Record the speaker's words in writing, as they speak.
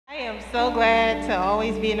am so glad to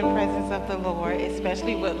always be in the presence of the Lord,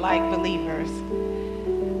 especially with like believers.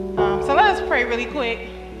 So let us pray really quick.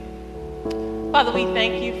 Father, we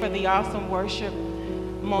thank you for the awesome worship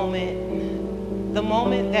moment, the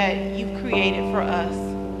moment that you've created for us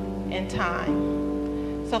in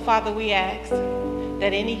time. So Father, we ask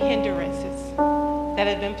that any hindrances that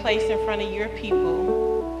have been placed in front of your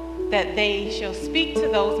people, that they shall speak to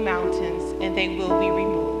those mountains and they will be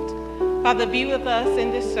removed. Father, be with us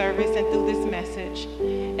in this service and through this message.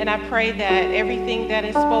 And I pray that everything that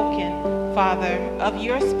is spoken, Father, of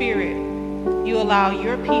your spirit, you allow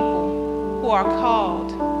your people who are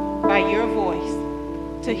called by your voice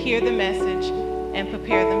to hear the message and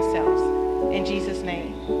prepare themselves. In Jesus'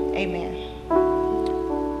 name, amen.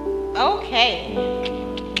 Okay.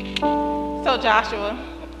 So Joshua,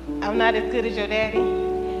 I'm not as good as your daddy,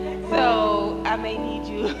 so I may need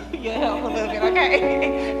your help a little bit,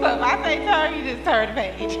 okay? So if I say turn, you just turn the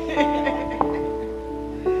page.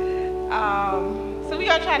 So we're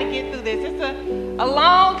gonna try to get through this. It's a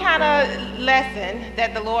long kind of lesson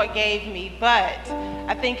that the Lord gave me, but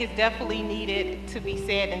I think it's definitely needed to be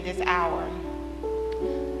said in this hour.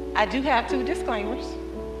 I do have 2 disclaimers.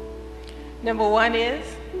 Number 1 is,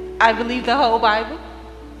 I believe the whole Bible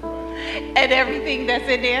and everything that's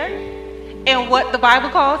in there, and what the Bible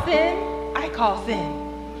calls sin, I call sin.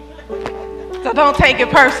 So don't take it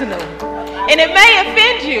personal. And it may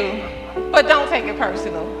offend you, but don't take it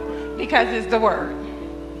personal because it's the word.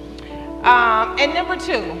 And number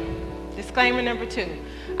 2, disclaimer number 2,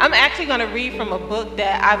 I'm actually going to read from a book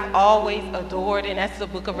that I've always adored, and that's the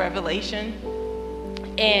book of Revelation.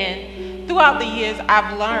 And throughout the years,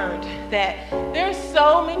 I've learned that there's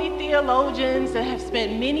so many theologians that have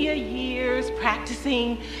spent many years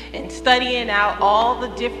practicing and studying out all the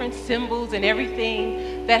different symbols and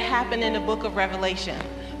everything that happened in the book of Revelation.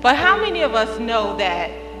 But how many of us know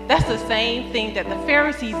that that's the same thing that the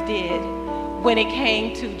Pharisees did when it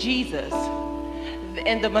came to Jesus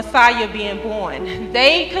and the Messiah being born?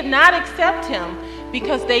 They could not accept him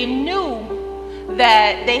because they knew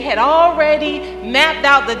that they had already mapped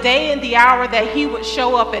out the day and the hour that he would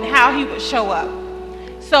show up and how he would show up.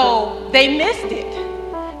 So they missed it.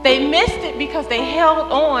 They missed it because they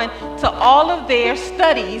held on to all of their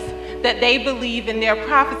studies that they believed and their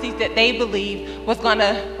prophecies that they believed was going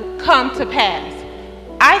to come to pass.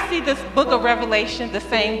 I see this book of Revelation the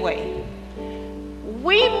same way.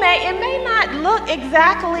 It may not look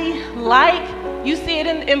exactly like you see it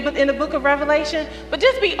in the book of Revelation, but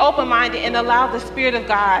just be open-minded and allow the Spirit of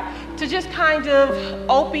God to just kind of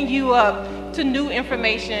open you up to new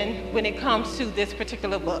information when it comes to this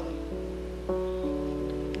particular book.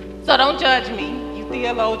 So don't judge me, you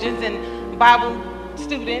theologians and Bible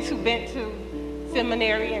students who've been to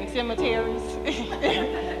seminary and cemeteries.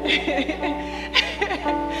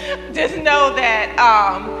 Just know that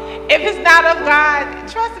if it's not of God,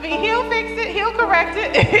 trust me, he'll fix it, he'll correct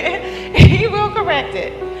it. He will correct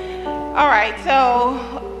it. All right, so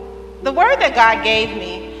the word that God gave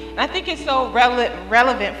me, and I think it's so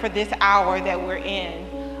relevant for this hour that we're in.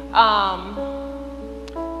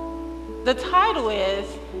 The title is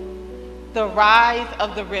The Rise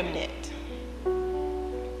of the Remnant.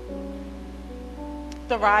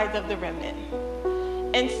 The Rise of the Remnant.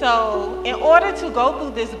 And so in order to go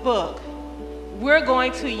through this book, we're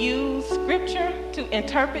going to use scripture to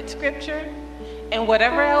interpret scripture, and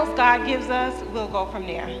whatever else God gives us, we'll go from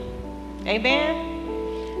there.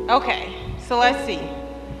 Amen? Okay, so let's see.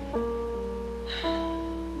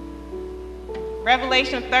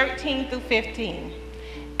 Revelation 13 through 15.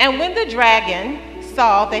 And when the dragon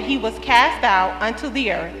saw that he was cast out unto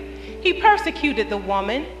the earth, he persecuted the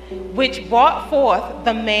woman which brought forth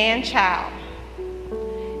the man-child.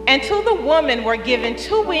 And to the woman were given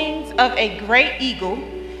 2 wings of a great eagle,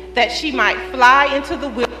 that she might fly into the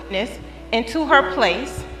wilderness, into her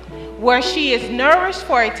place, where she is nourished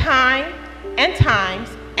for a time and times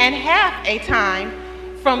and half a time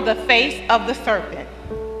from the face of the serpent.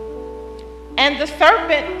 And the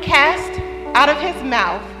serpent cast out of his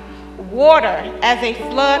mouth water as a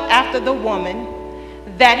flood after the woman,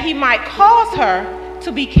 that he might cause her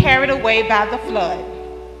to be carried away by the flood.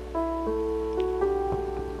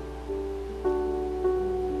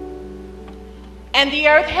 And the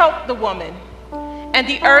earth helped the woman, and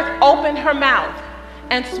the earth opened her mouth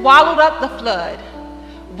and swallowed up the flood,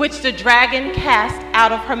 which the dragon cast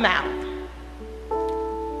out of her mouth.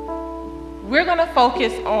 We're going to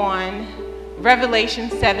focus on Revelation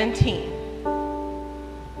 17.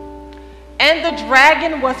 And the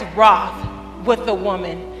dragon was wroth with the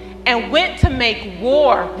woman, and went to make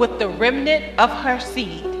war with the remnant of her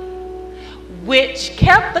seed, which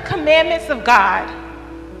kept the commandments of God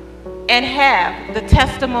and have the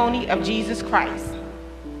testimony of Jesus Christ.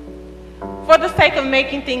 For the sake of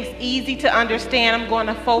making things easy to understand, I'm going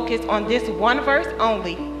to focus on this one verse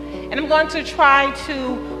only, and I'm going to try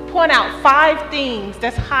to point out 5 things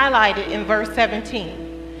that's highlighted in verse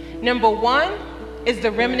 17. Number 1 is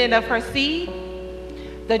the remnant of her seed,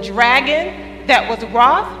 the dragon that was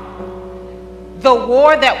wroth, the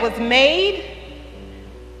war that was made,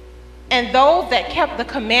 and those that kept the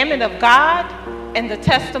commandment of God and the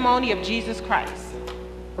testimony of Jesus Christ.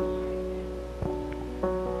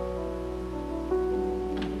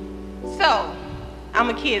 So, I'm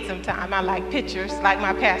a kid sometimes. I like pictures like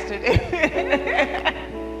my pastor did.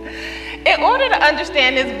 In order to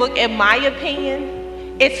understand this book, in my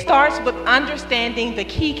opinion, it starts with understanding the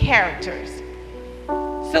key characters.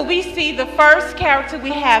 So we see the first character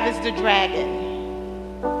we have is the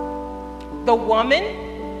dragon, the woman,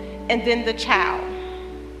 and then the child.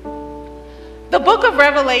 The book of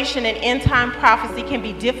Revelation and end-time prophecy can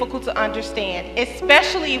be difficult to understand,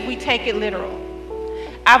 especially if we take it literal.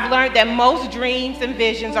 I've learned that most dreams and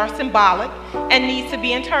visions are symbolic and need to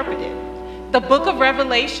be interpreted. The book of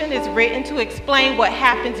Revelation is written to explain what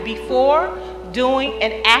happens before, during,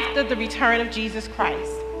 and after the return of Jesus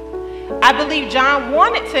Christ. I believe John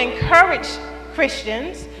wanted to encourage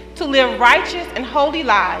Christians to live righteous and holy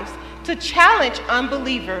lives, to challenge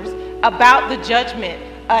unbelievers about the judgment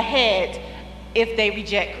ahead if they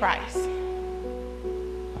reject Christ.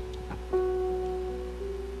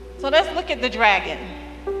 So let's look at the dragon.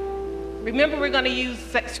 Remember, we're going to use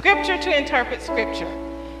scripture to interpret scripture.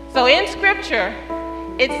 So in scripture,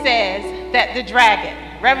 it says that the dragon,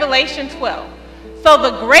 Revelation 12. So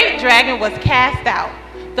the great dragon was cast out,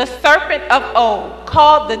 the serpent of old,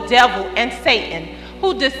 called the devil and Satan,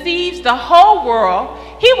 who deceives the whole world.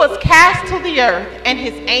 He was cast to the earth, and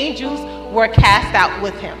his angels were cast out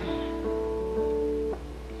with him.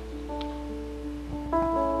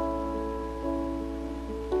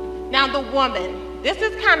 Now the woman. This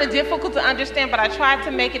is kind of difficult to understand, but I tried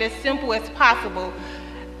to make it as simple as possible.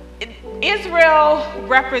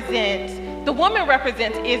 The woman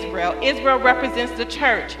represents Israel. Israel represents the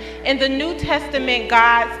church. In the New Testament,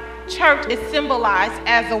 God's church is symbolized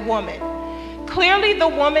as a woman. Clearly, the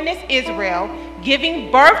woman is Israel,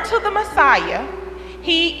 giving birth to the Messiah.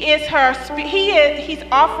 He's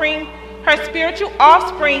offering her spiritual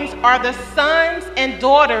offsprings are the sons and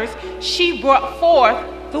daughters she brought forth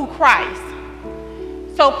through Christ.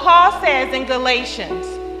 So Paul says in Galatians,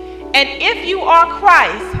 and if you are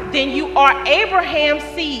Christ, then you are Abraham's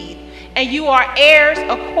seed, and you are heirs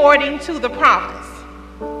according to the promise.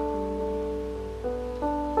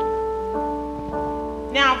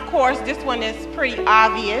 Now, of course, this one is pretty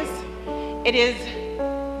obvious. It is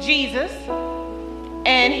Jesus,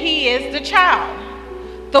 and he is the child.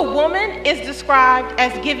 The woman is described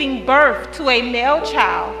as giving birth to a male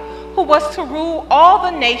child who was to rule all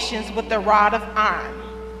the nations with a rod of iron.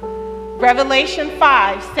 Revelation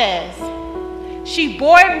 5 says, she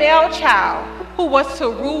bore a male child who was to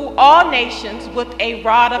rule all nations with a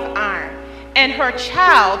rod of iron, and her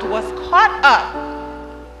child was caught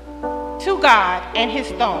up to God and his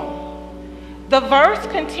throne. The verse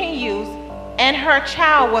continues, and her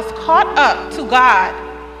child was caught up to God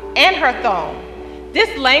and her throne.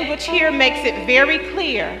 This language here makes it very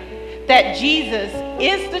clear that Jesus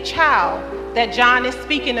is the child that John is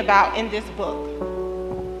speaking about in this book.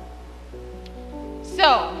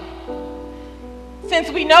 So, since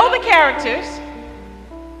we know the characters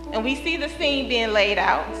and we see the scene being laid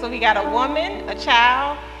out, so we got a woman, a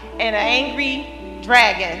child, and an angry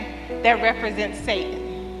dragon that represents Satan.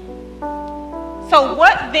 So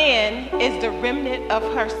what then is the remnant of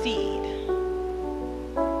her seed?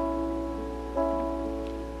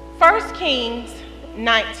 1 Kings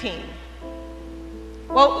 19.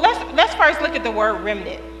 Well, let's first look at the word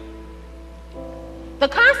remnant. The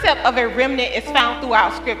concept of a remnant is found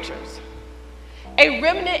throughout scriptures. A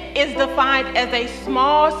remnant is defined as a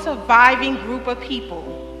small surviving group of people.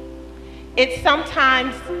 It's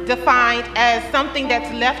sometimes defined as something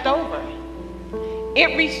that's left over.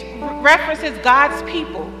 It references God's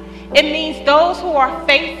people. It means those who are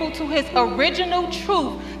faithful to his original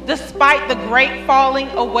truth despite the great falling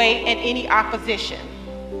away and any opposition.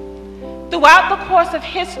 Throughout the course of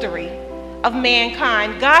history of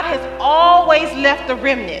mankind, God has always left a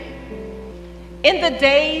remnant. In the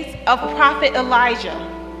days of Prophet Elijah,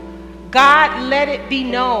 God let it be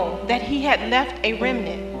known that he had left a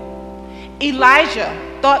remnant. Elijah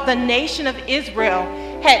thought the nation of Israel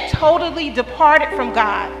had totally departed from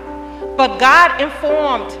God, but God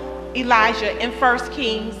informed Elijah in 1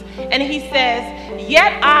 Kings And he says,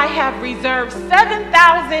 "Yet I have reserved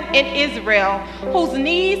 7,000 in Israel, whose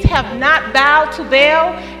knees have not bowed to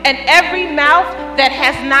Baal, and every mouth that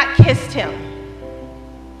has not kissed him."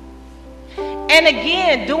 And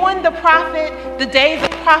again, during the days of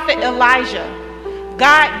prophet Elijah,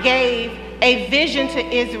 God gave a vision to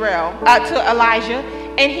Elijah,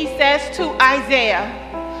 and he says to Isaiah,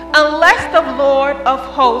 "Unless the Lord of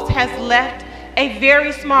hosts has left a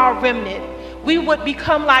very small remnant, we would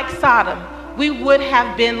become like Sodom. We would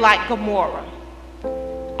have been like Gomorrah."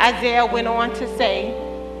 Isaiah went on to say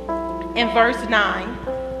in verse 9,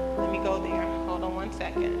 let me go there. Hold on one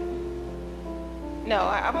second. No,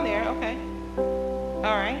 I'm there. Okay.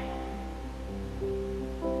 All right.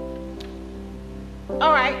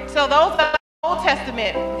 All right. So those are Old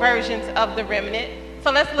Testament versions of the remnant. So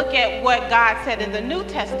let's look at what God said in the New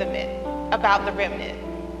Testament about the remnant.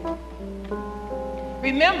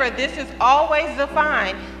 Remember, this is always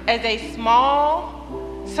defined as a small,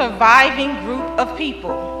 surviving group of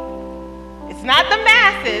people. It's not the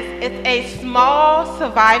masses, it's a small,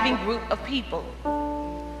 surviving group of people.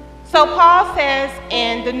 So Paul says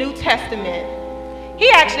in the New Testament, he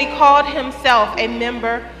actually called himself a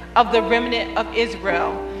member of the remnant of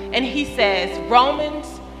Israel. And he says, Romans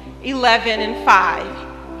 11:5,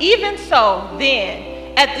 "Even so, then,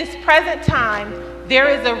 at this present time, there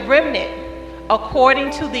is a remnant according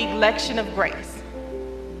to the election of grace."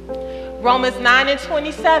 Romans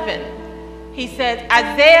 9:27, he says,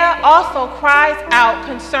 "Isaiah also cries out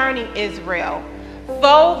concerning Israel,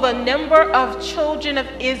 though the number of children of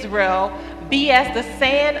Israel be as the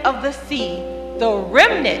sand of the sea, the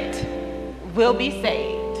remnant will be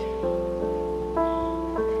saved."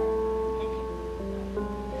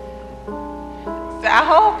 So I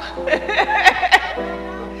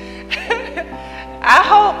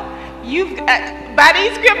hope you've, by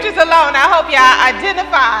these scriptures alone, I hope y'all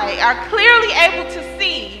are clearly able to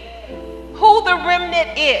see who the remnant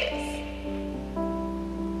is.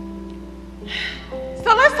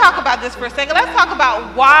 So let's talk about this for a second. Let's talk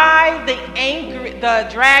about why the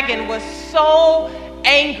dragon was so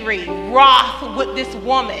angry, wroth with this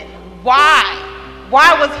woman. Why?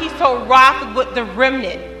 Why was he so wroth with the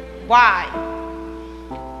remnant? Why?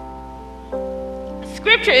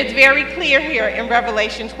 Scripture is very clear here in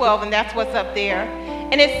Revelation 12, and that's what's up there.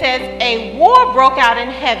 And it says, "A war broke out in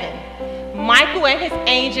heaven. Michael and his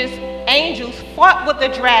angels fought with the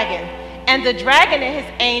dragon, and the dragon and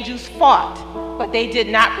his angels fought, but they did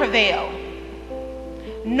not prevail.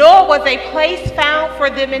 Nor was a place found for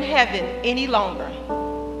them in heaven any longer.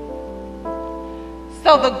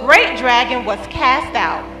 So the great dragon was cast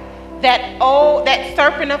out, that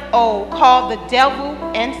serpent of old, called the devil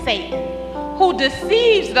and Satan, who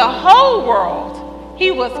deceives the whole world.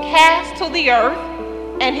 He was cast to the earth,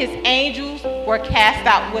 and his angels were cast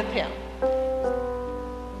out with him."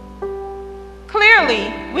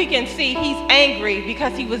 Clearly, we can see he's angry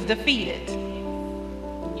because he was defeated.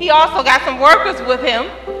 He also got some workers with him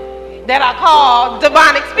that are called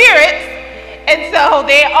demonic spirits, and so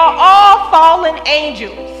they are all fallen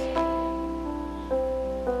angels.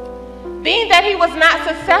 Being that he was not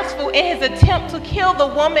successful in his attempt to kill the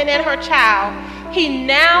woman and her child, he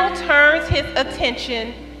now turns his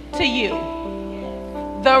attention to you,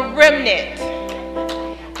 the remnant.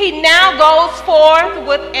 He now goes forth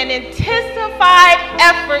with an intensified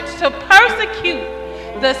effort to persecute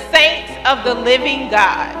the saints of the living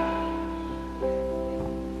God.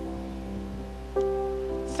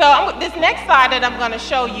 So this next slide that I'm going to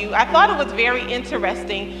show you, I thought it was very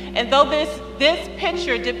interesting. And though this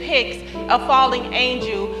picture depicts a falling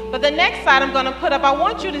angel, but the next slide I'm going to put up, I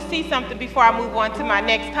want you to see something before I move on to my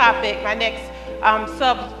next topic, my next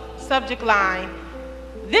subject line.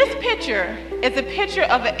 This picture is a picture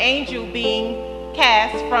of an angel being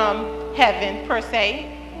cast from heaven, per se.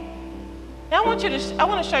 Now I want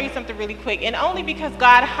to show you something really quick, and only because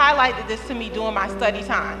God highlighted this to me during my study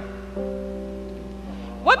time.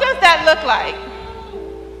 What does that look like?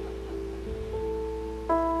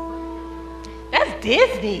 That's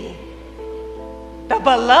Disney. The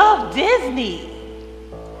beloved Disney.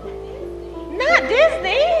 Not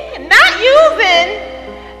Disney. Not using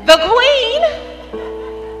the Queen.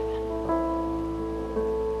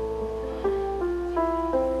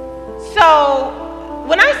 So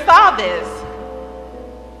when I saw this,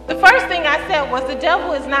 the first thing I said was, the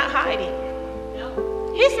devil is not hiding.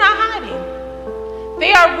 He's not hiding.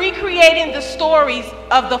 They are recreating the stories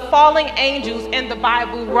of the fallen angels in the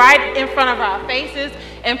Bible right in front of our faces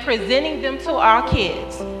and presenting them to our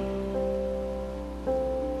kids.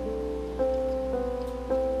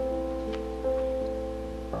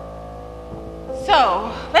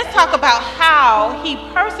 So let's talk about how he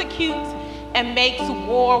persecutes and makes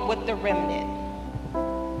war with the remnant.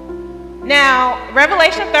 Now,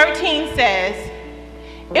 Revelation 13 says,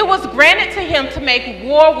 "It was granted to him to make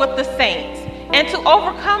war with the saints and to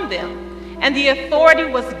overcome them, and the authority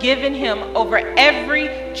was given him over every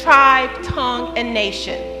tribe, tongue, and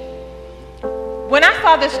nation." When I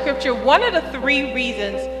saw this scripture, one of the three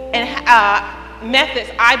reasons and methods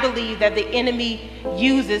I believe that the enemy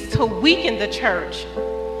uses to weaken the church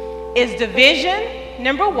is division,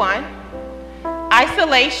 number one,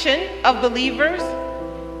 isolation of believers,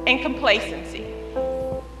 and complacency.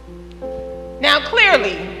 Now,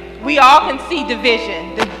 clearly, we all can see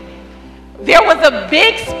division. There was a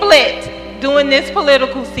big split during this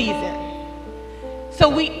political season. So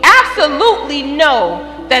we absolutely know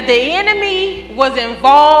that the enemy was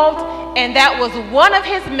involved, and that was one of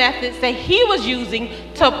his methods that he was using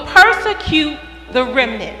to persecute the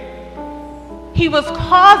remnant. He was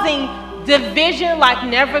causing division like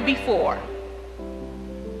never before.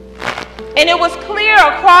 And it was clear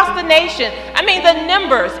across the nation. I mean, the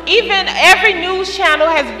numbers, even every news channel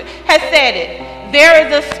has said it. There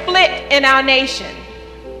is a split in our nation.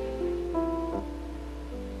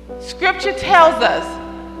 Scripture tells us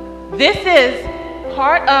this is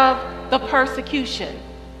part of the persecution.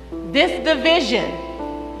 This division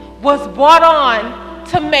was brought on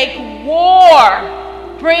to make war,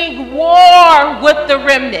 bring war with the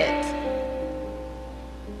remnant.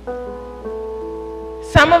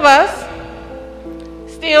 Some of us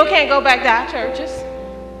still can't go back to our churches.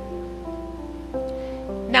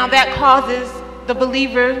 Now that causes the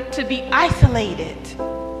believer to be isolated.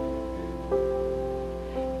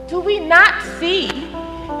 Do we not see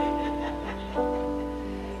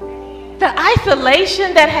the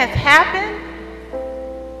isolation that has happened?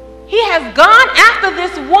 He has gone after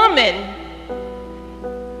this woman.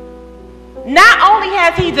 Not only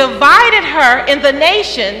has he divided her in the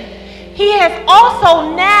nation, he has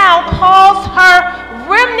also now caused her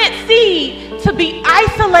remnant seed to be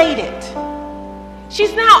isolated.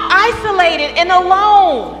 She's now isolated and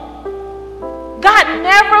alone. God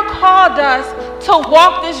never called us to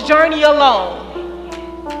walk this journey alone.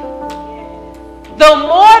 The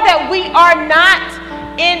more that we are not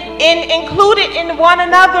included in one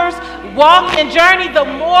another's walk and journey, the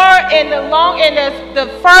more and the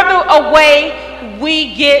further away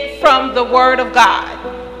we get from the Word of God.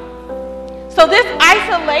 So this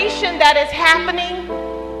isolation that is happening,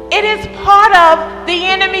 it is part of the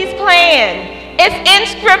enemy's plan. It's in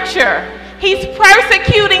Scripture. He's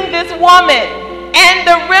persecuting this woman and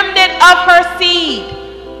the remnant of her seed.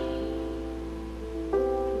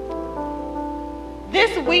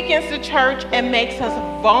 This weakens the church and makes us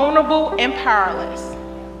vulnerable and powerless.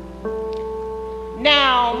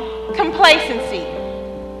 Now, complacency.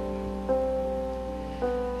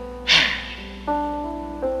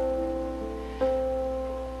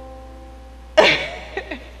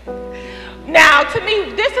 Now, to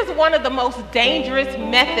me, this is one of the most dangerous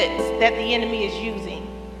methods that the enemy is using.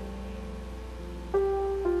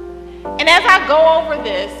 And as I go over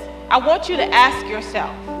this, I want you to ask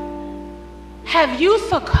yourself, have you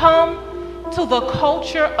succumbed to the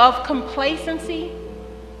culture of complacency?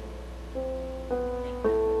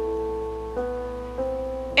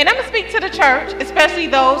 And I'm going to speak to the church, especially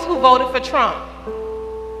those who voted for Trump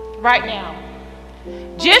right now.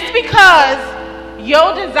 Just because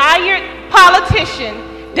your desired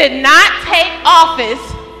politician did not take office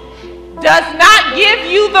does not give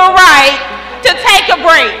you the right to take a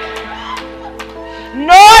break.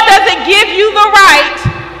 Nor does it give you the right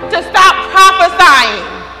to stop prophesying.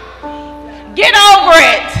 Get over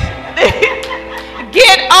it.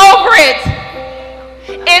 Get over it.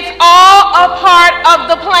 It's all a part of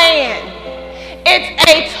the plan. It's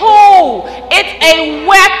a tool. It's a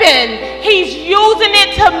weapon. He's using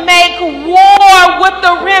it to make war with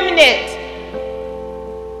the remnant.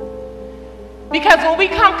 Because when we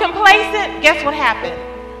come complacent, guess what happened?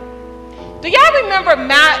 Do y'all remember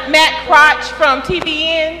Matt Crotch from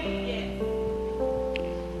TVN?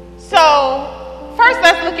 So, first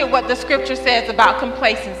let's look at what the scripture says about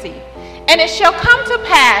complacency. "And it shall come to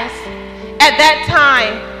pass at that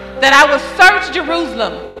time that I will search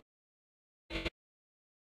Jerusalem."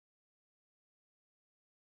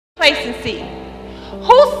 Complacency.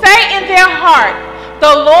 "Who say in their heart,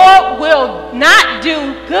 the Lord will not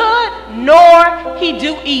do good, nor he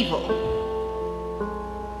do evil."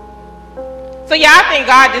 So y'all think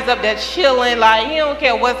God is up there chilling, like he don't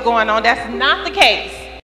care what's going on. That's not the case.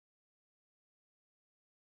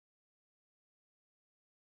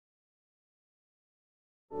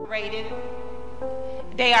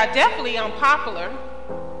 They are definitely unpopular.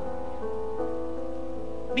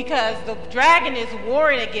 because the dragon is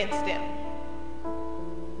warring against them.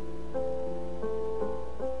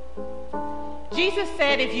 Jesus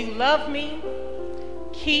said, if you love me,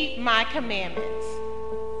 keep my commandments.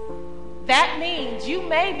 That means you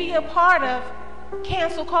may be a part of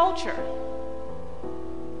cancel culture.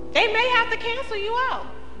 They may have to cancel you out.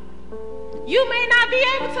 You may not be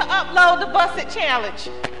able to upload the Busted Challenge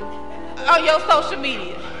on your social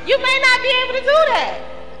media. You may not be able to do that.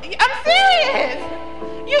 I'm serious.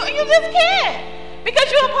 You just can't, because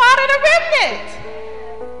you're a part of the remnant.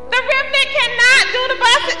 The remnant cannot do the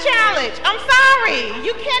Busted Challenge. I'm sorry.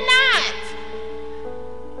 You cannot.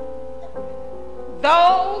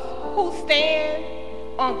 Those who stand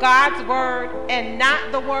on God's word and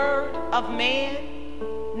not the word of man,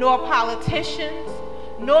 nor politicians,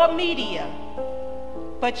 nor media,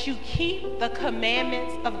 but you keep the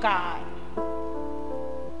commandments of God.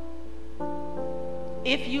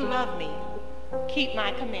 If you love me, keep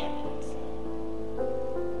my commandments.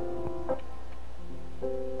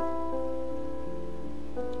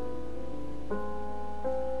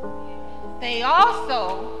 They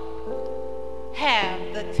also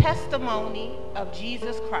have the testimony of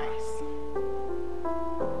Jesus Christ.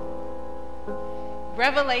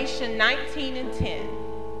 Revelation 19:10.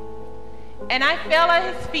 And I fell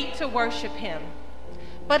at his feet to worship him.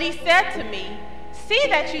 But he said to me, see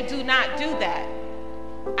that you do not do that.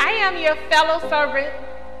 I am your fellow servant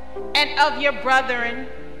and of your brethren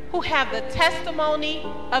who have the testimony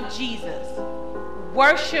of Jesus.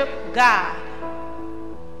 Worship God.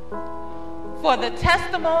 For the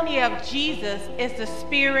testimony of Jesus is the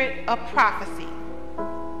spirit of prophecy.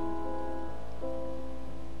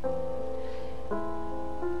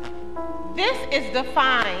 This is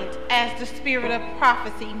defined as the spirit of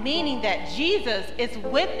prophecy, meaning that Jesus is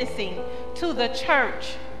witnessing to the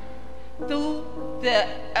church through the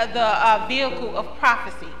vehicle of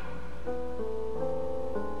prophecy.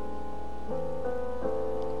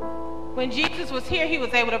 When Jesus was here, he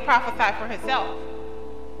was able to prophesy for himself.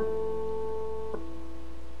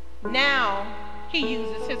 Now he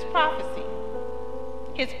uses his prophecy,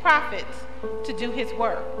 his prophets, to do his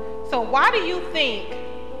work. So why do you think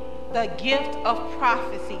the gift of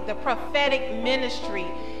prophecy, the prophetic ministry,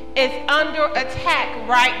 is under attack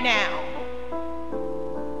right now?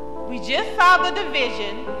 We just saw the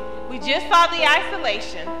division. We just saw the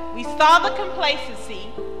isolation. We saw the complacency.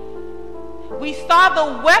 We saw the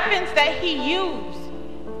weapons that he used.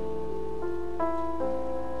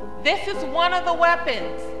 This is one of the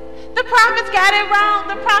weapons. The prophets got it wrong.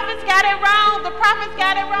 The prophets got it wrong. The prophets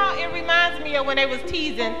got it wrong. It reminds me of when they was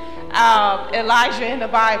teasing Elijah in the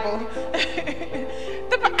Bible.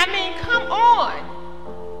 I mean, come on.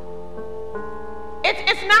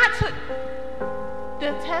 It's not to...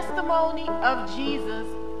 The testimony of Jesus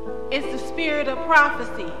is the spirit of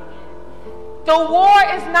prophecy. The war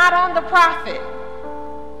is not on the prophet.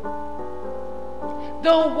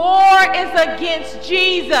 The war is against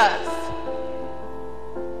Jesus.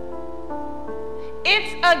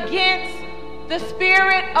 It's against the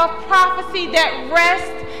spirit of prophecy that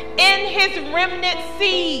rests in his remnant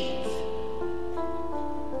seeds.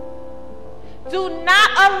 Do not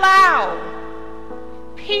allow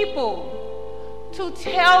people to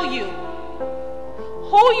tell you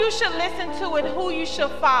who you should listen to and who you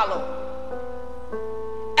should follow.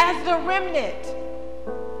 As the remnant,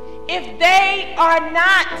 if they are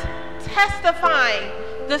not testifying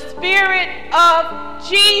the spirit of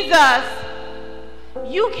Jesus,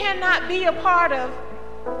 you cannot be a part of,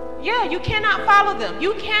 you cannot follow them.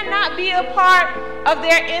 You cannot be a part of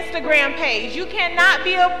their Instagram page. You cannot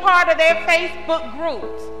be a part of their Facebook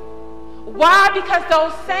groups. Why? Because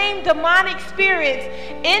those same demonic spirits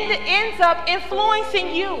ends up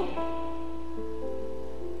influencing you.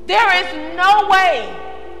 There is no way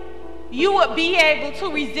you would be able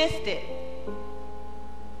to resist it.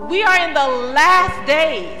 We are in the last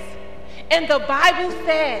days, and the Bible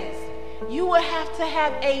says you will have to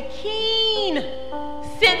have a keen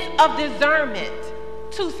sense of discernment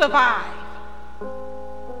to survive.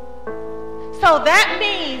 So that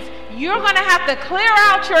means you're going to have to clear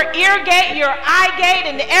out your ear gate, your eye gate,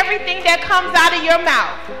 and everything that comes out of your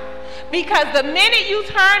mouth. Because the minute you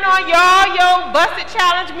turn on your Busted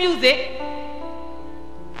Challenge music,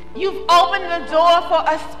 you've opened the door for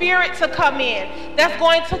a spirit to come in that's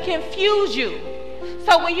going to confuse you.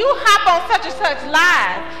 So when you hop on such and such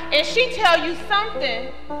live and she tell you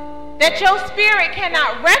something that your spirit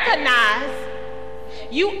cannot recognize,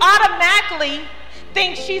 you automatically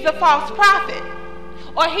think she's a false prophet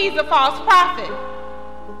or he's a false prophet.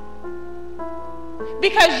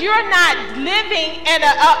 because you're not living at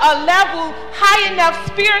a level high enough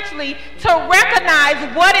spiritually to recognize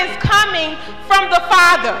what is coming from the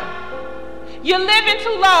Father. You're living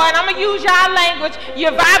too low, and I'm going to use y'all language.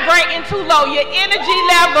 You're vibrating too low. Your energy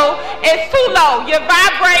level is too low. You're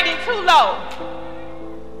vibrating too low.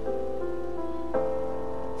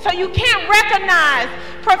 So you can't recognize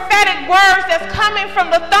prophetic words that's coming from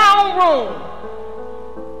the throne room.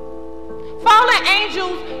 Fallen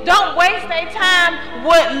angels don't waste their time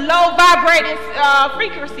with low vibrating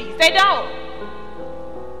frequencies. They don't.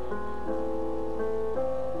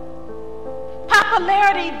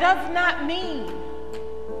 Popularity does not mean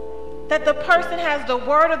that the person has the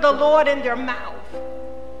word of the Lord in their mouth.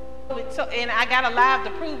 And I got a live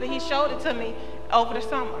to prove it. He showed it to me over the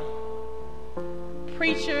summer.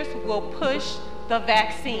 Preachers will push the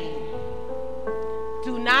vaccine.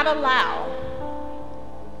 Do not allow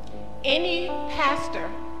any pastor,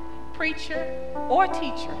 preacher, or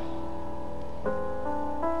teacher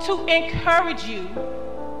to encourage you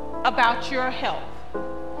about your health.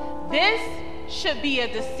 This should be a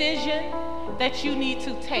decision that you need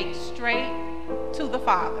to take straight to the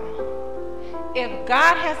Father. If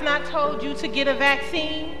God has not told you to get a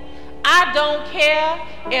vaccine, I don't care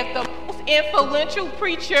if the most influential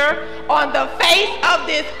preacher on the face of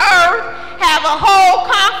this earth have a whole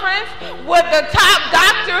conference with the top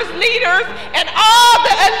doctors, leaders, and all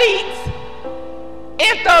the elites.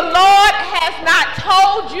 If the Lord has not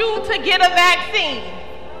told you to get a vaccine,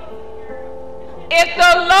 if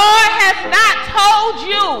the Lord has not told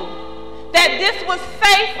you that this was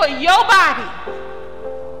safe for your body,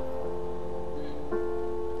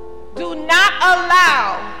 do not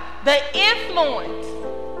allow the influence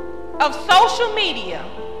of social media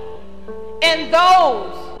and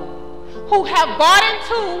those who have bought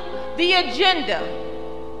into the agenda.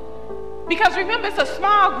 Because remember, it's a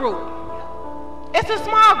small group. It's a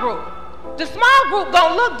small group. The small group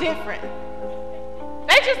gonna look different.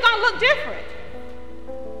 They just gonna look different.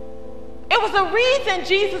 It was a reason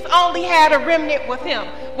Jesus only had a remnant with him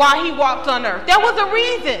while he walked on earth. There was a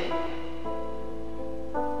reason.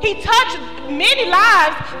 He touched many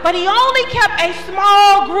lives, but he only kept a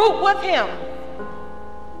small group with him.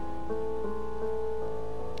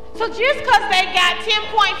 So just because they got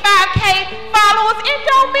 10.5K followers, it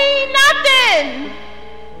don't mean nothing.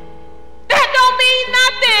 That don't mean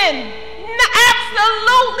nothing.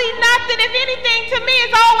 Absolutely nothing. If anything, to me,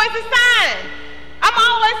 it's always a sign. I'm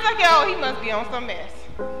always like, oh, he must be on some mess.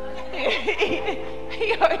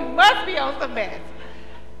 He must be on some mess.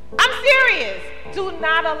 I'm serious. Do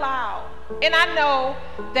not allow. And I know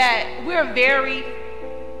that we're very,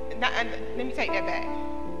 let me take that back.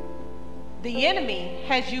 The enemy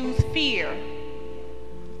has used fear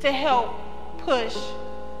to help push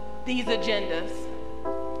these agendas.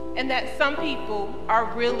 And that some people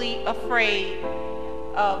are really afraid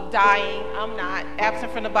of dying. I'm not.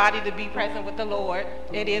 Absent from the body to be present with the Lord.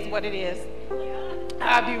 It is what it is.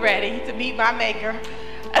 I'll be ready to meet my maker.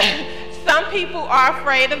 Some people are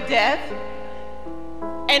afraid of death,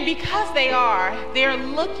 and because they're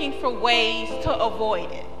looking for ways to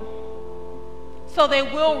avoid it. So they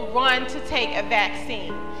will run to take a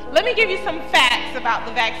vaccine. Let me give you some facts about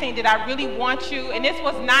the vaccine that I really want you, and this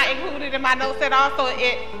was not included in my notes at all, so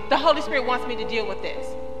the Holy Spirit wants me to deal with this.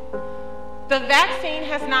 The vaccine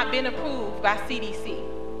has not been approved by CDC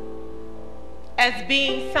as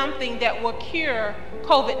being something that will cure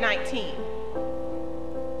COVID-19.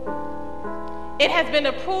 It has been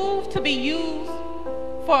approved to be used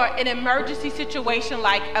for an emergency situation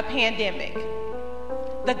like a pandemic.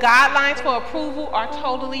 The guidelines for approval are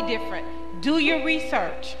totally different. Do your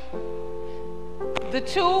research. The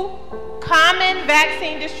two common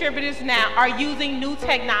vaccine distributors now are using new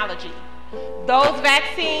technology. Those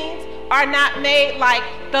vaccines are not made like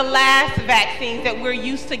the last vaccines that we're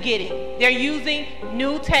used to getting. They're using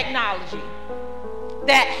new technology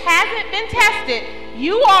that hasn't been tested.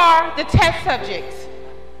 You are the test subjects.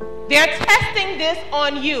 They're testing this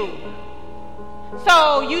on you.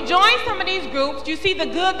 So you join some of these groups, you see the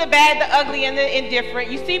good, the bad, the ugly, and the indifferent.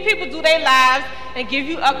 You see people do their lives and give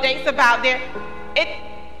you updates about it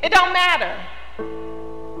don't matter.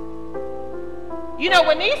 You know,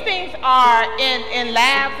 when these things are in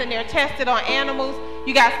labs and they're tested on animals,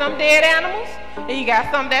 you got some dead animals and you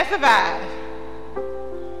got some that survive.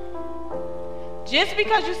 Just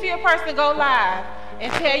because you see a person go live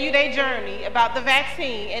and tell you their journey about the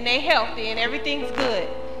vaccine and they're healthy and everything's good,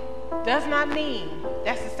 does not mean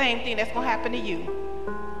that's the same thing that's going to happen to you.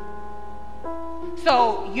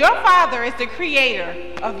 So your Father is the creator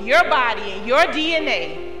of your body and your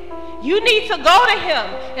DNA. You need to go to him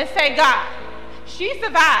and say, God, she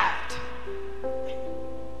survived.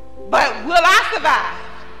 survive?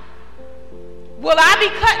 Will I be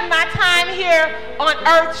cutting my time here on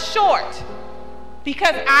earth short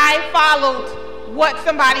because I followed what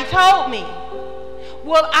somebody told me?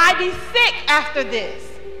 Will I be sick after this?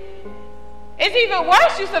 It's even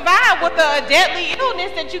worse, you survive with a deadly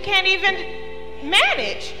illness that you can't even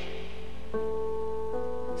manage.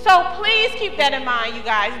 So please keep that in mind, you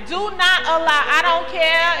guys. Do not allow, I don't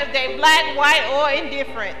care if they're black, white, or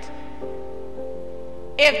indifferent.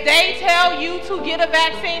 If they tell you to get a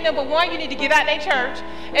vaccine, number one, you need to get out their church.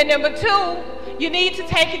 And number two, you need to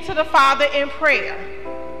take it to the Father in prayer.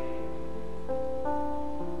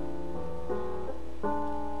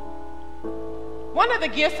 One of the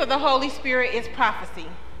gifts of the Holy Spirit is prophecy.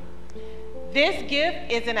 This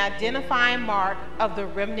gift is an identifying mark of the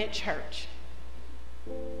remnant church.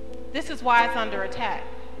 This is why it's under attack.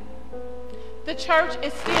 The church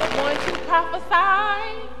is still going to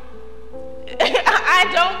prophesy. I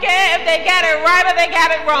don't care if they got it right or they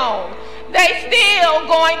got it wrong. They still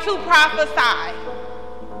going to prophesy.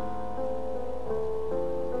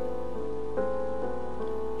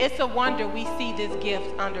 It's a wonder we see this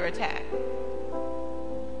gift under attack.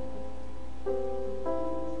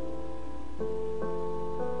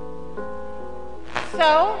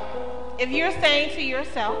 So, if you're saying to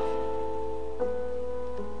yourself,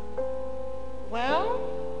 well,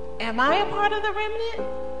 am I a part of the remnant?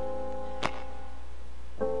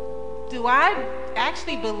 Do I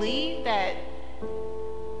actually believe that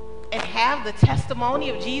and have the testimony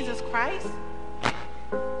of Jesus Christ?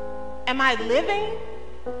 Am I living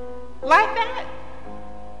like that?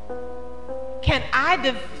 Can I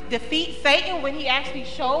defeat Satan when he actually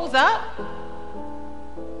shows up?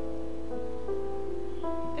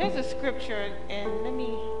 There's a scripture, and let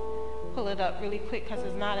me pull it up really quick because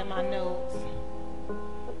it's not in my notes.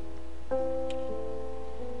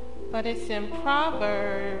 But it's in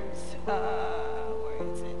Proverbs, where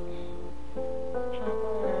is it?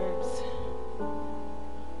 Proverbs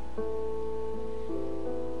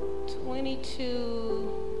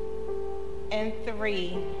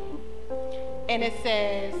 22:3. And it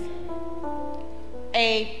says,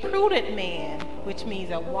 a prudent man, which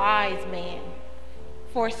means a wise man,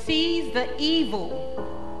 foresees the evil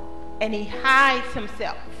and he hides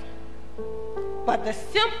himself. But the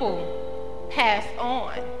simple pass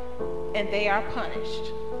on and they are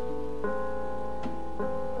punished.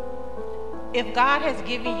 If God has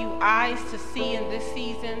given you eyes to see in this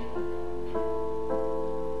season,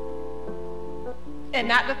 and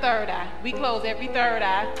not the third eye, we close every third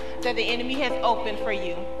eye that the enemy has opened for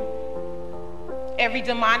you. Every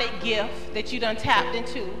demonic gift that you done tapped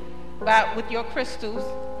into with your crystals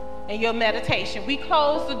and your meditation. We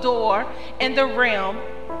close the door in the realm,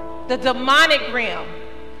 the demonic realm,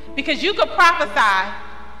 because you could prophesy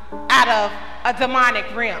out of a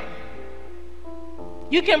demonic realm.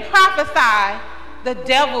 You can prophesy the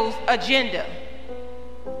devil's agenda,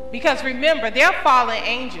 because remember, they're fallen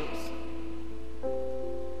angels.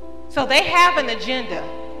 So they have an agenda.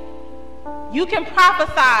 You can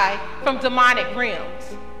prophesy from demonic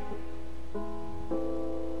realms.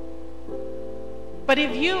 But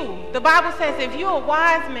if you, the Bible says, if you're a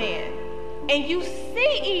wise man and you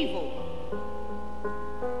see evil,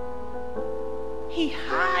 he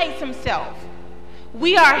hides himself.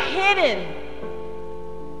 We are hidden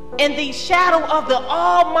in the shadow of the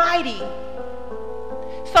Almighty,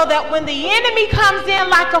 so that when the enemy comes in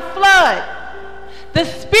like a flood, the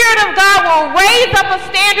Spirit of God will raise up a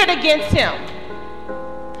standard against him,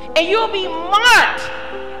 and you'll be marked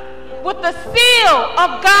with the seal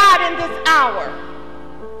of God in this hour.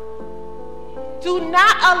 Do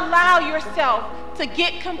not allow yourself to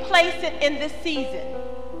get complacent in this season.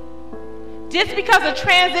 Just because a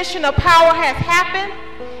transition of power has happened,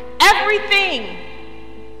 everything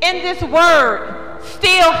in this word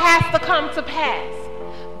still has to come to pass.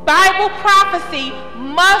 Bible prophecy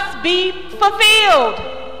must be fulfilled.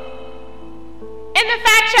 And the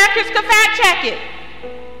fact checkers can fact check it,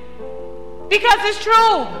 because it's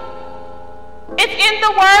true. It's in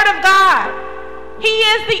the Word of God. He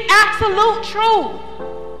is the absolute truth.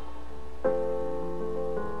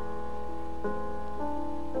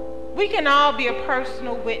 We can all be a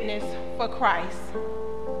personal witness for Christ.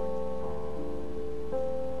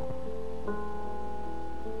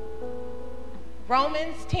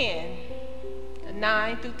 Romans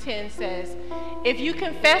 10:9-10 says, if you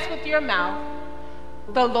confess with your mouth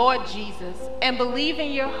the Lord Jesus and believe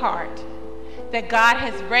in your heart that God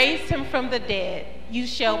has raised him from the dead, you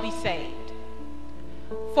shall be saved.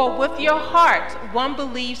 For with your heart one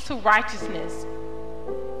believes to righteousness,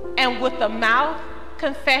 and with the mouth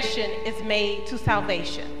confession is made to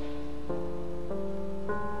salvation.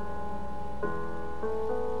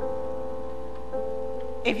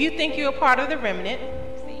 If you think you're a part of the remnant,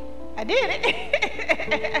 see, I did it.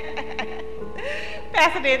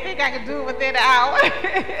 Pastor didn't think I could do it within an hour.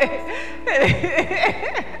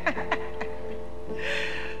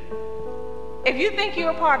 If you think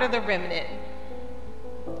you're a part of the remnant,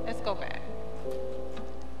 let's go back.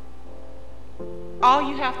 All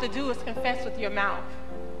you have to do is confess with your mouth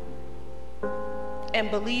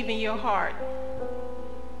and believe in your heart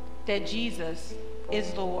that Jesus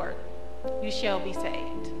is Lord. You shall be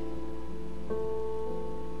saved.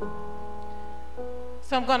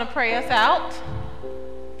 So I'm going to pray us out.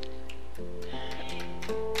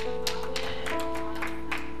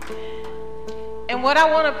 And what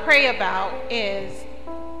I want to pray about is,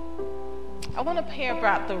 I want to pray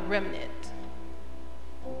about the remnant.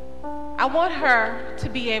 I want her to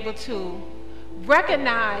be able to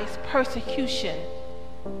recognize persecution,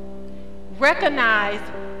 recognize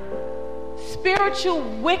spiritual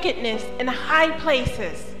wickedness in high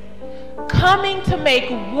places, coming to make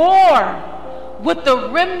war with the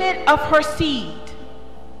remnant of her seed.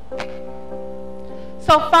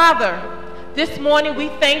 So, Father, this morning we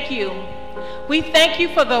thank you. We thank you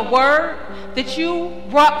for the word that you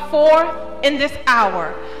brought forth in this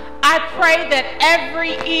hour. I pray that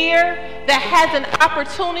every ear that has an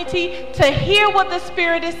opportunity to hear what the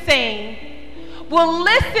Spirit is saying will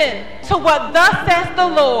listen to what thus says the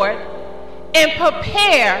Lord and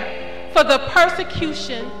prepare for the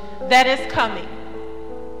persecution that is coming.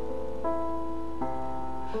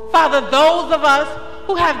 Father, those of us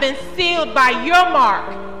who have been sealed by your mark,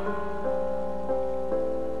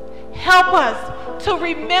 help us to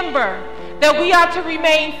remember that we are to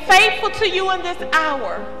remain faithful to you in this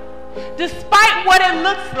hour, despite what it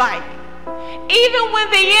looks like. Even when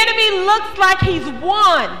the enemy looks like he's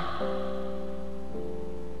won,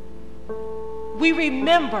 we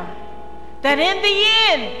remember that in the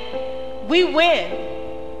end, we win.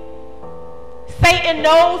 Satan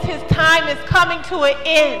knows his time is coming to an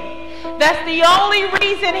end. That's the only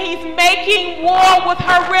reason he's making war with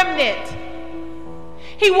her remnant.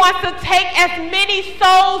 He wants to take as many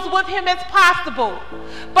souls with him as possible.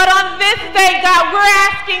 But on this day, God, we're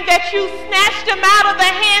asking that you snatch them out of the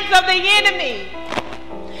hands of the enemy.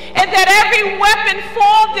 And that every weapon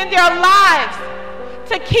formed in their lives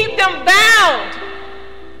to keep them bound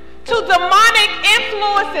to demonic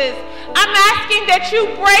influences, I'm asking that you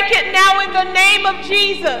break it now in the name of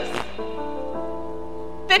Jesus.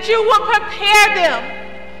 That you will prepare them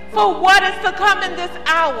for what is to come in this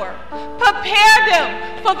hour. Prepare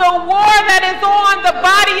them for the war that is on the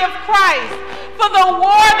body of Christ, for the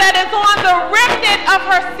war that is on the remnant of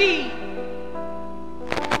her seed.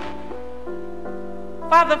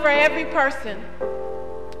 Father, for every person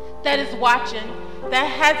that is watching, that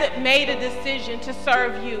hasn't made a decision to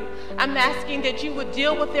serve you, I'm asking that you would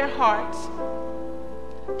deal with their hearts,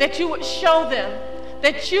 that you would show them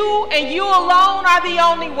that you and you alone are the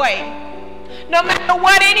only way. No matter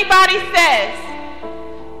what anybody says,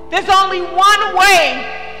 there's only one way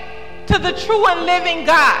to the true and living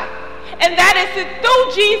God, and that is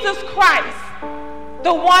through Jesus Christ,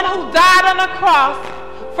 the one who died on the cross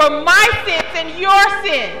for my sins and your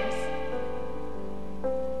sins.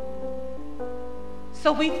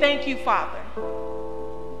 So we thank you, Father,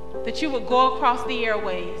 that you would go across the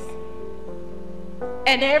airways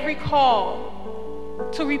and every call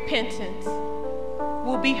to repentance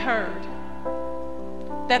will be heard.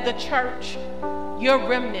 That the church, your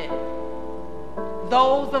remnant,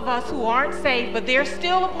 those of us who aren't saved, but they're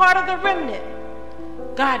still a part of the remnant,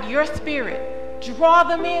 God, your Spirit, draw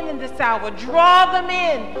them in this hour. Draw them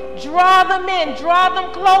in. Draw them in. Draw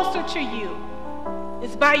them closer to you.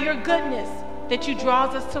 It's by your goodness that you draw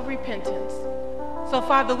us to repentance. So,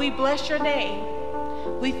 Father, we bless your name.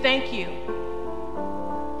 We thank you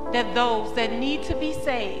that those that need to be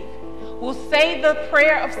saved will say the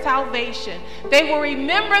prayer of salvation. They will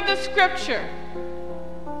remember the scripture,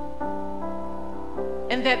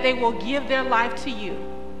 and that they will give their life to you.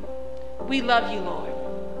 We love you, Lord.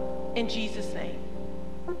 In Jesus' name,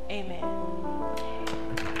 amen.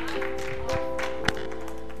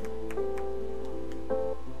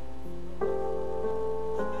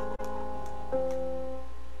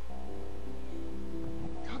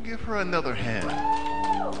 I'll give her another hand.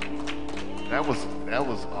 That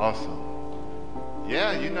was awesome.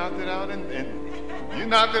 Yeah, you knocked it out, and you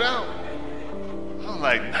knocked it out. I was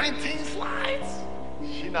like, 19 slides?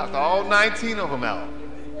 She knocked all 19 of them out.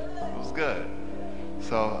 It was good.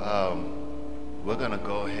 So we're gonna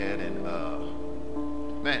go ahead and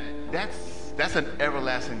man, that's an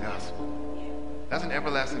everlasting gospel. That's an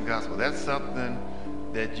everlasting gospel. That's something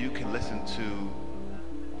that you can listen to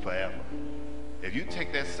forever. If you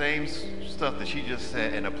take that same stuff that she just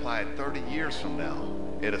said and apply it 30 years from now,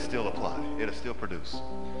 it'll still apply. It'll still produce.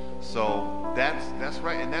 So that's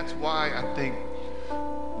right, and that's why I think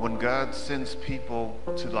when God sends people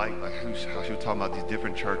to like how she was talking about these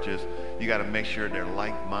different churches, you got to make sure they're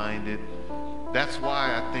like-minded. That's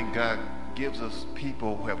why I think God gives us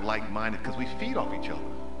people who have like-minded, because we feed off each other.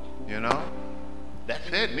 You know, that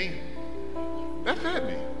fed me. That fed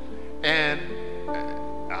me, and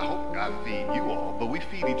I hope God feed you all, but we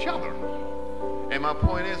feed each other. And my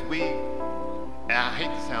point is, and I hate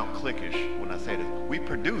to sound cliquish when I say this, we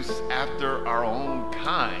produce after our own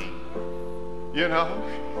kind. You know?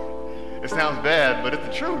 It sounds bad, but it's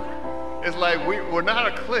the truth. It's like we're not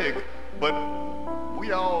a clique, but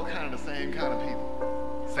we all kind of the same kind of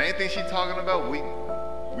people. Same thing she's talking about, we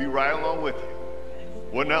ride along with you.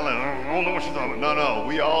 We're not like, I don't know what she's talking about. No,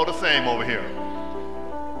 we all the same over here.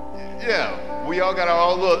 Yeah, we all got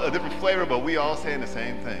a different flavor, but we all saying the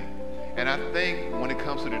same thing. And I think when it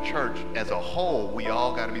comes to the church as a whole, we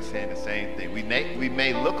all got to be saying the same thing. We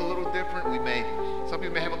may look a little different. Some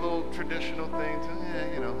people may have a little traditional thing to,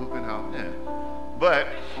 you know, hooping house. Yeah.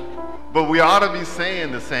 But we ought to be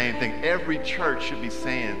saying the same thing. Every church should be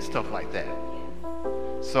saying stuff like that.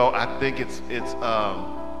 So I think it's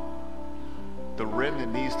the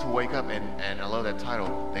remnant needs to wake up, and I love that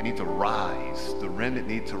title. They need to rise. The remnant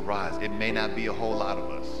needs to rise. It may not be a whole lot of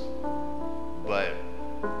us, but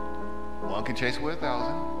one can chase away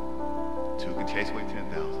 1,000, two can chase away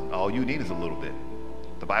 10,000. All you need is a little bit.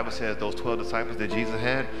 The Bible says those 12 disciples that Jesus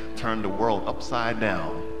had turned the world upside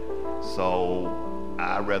down. So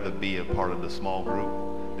I'd rather be a part of the small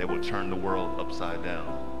group that will turn the world upside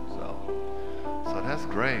down. So that's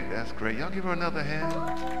great. That's great. Y'all give her another hand.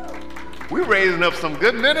 We're raising up some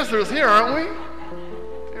good ministers here, aren't we?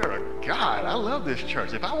 Dear God, I love this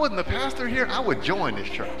church. If I wasn't the pastor here, I would join this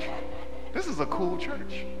church. This is a cool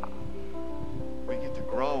church. We get to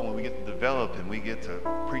grow and we get to develop and we get to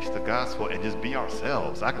preach the gospel and just be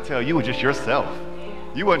ourselves. I can tell you were just yourself.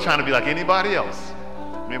 You weren't trying to be like anybody else.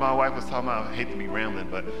 Me and my wife was talking about, I hate to be rambling,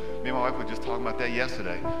 but me and my wife were just talking about that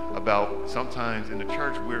yesterday, about sometimes in the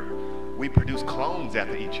church we produce clones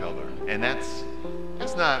after each other, and that's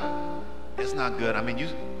not good. I mean,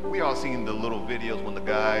 we all seen the little videos when the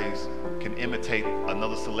guys can imitate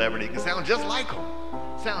another celebrity. It can sound just like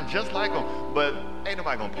them, but ain't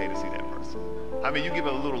nobody gonna pay to see that person. I mean, you give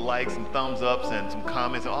it a little likes and thumbs ups and some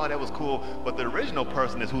comments, oh, that was cool, but the original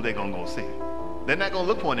person is who they're gonna go see. They're not gonna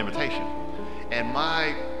look for an imitation. And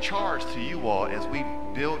my charge to you all, as we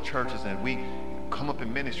build churches and we come up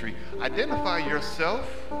in ministry, identify yourself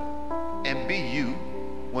and be you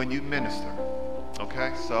when you minister.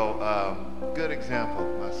 Okay, so good example,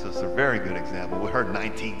 my sister, very good example with her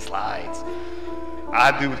 19 slides.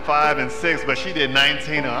 I do 5 and 6, but she did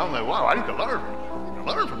 19, and I'm like, wow, I need to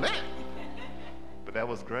learn from that. But that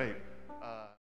was great.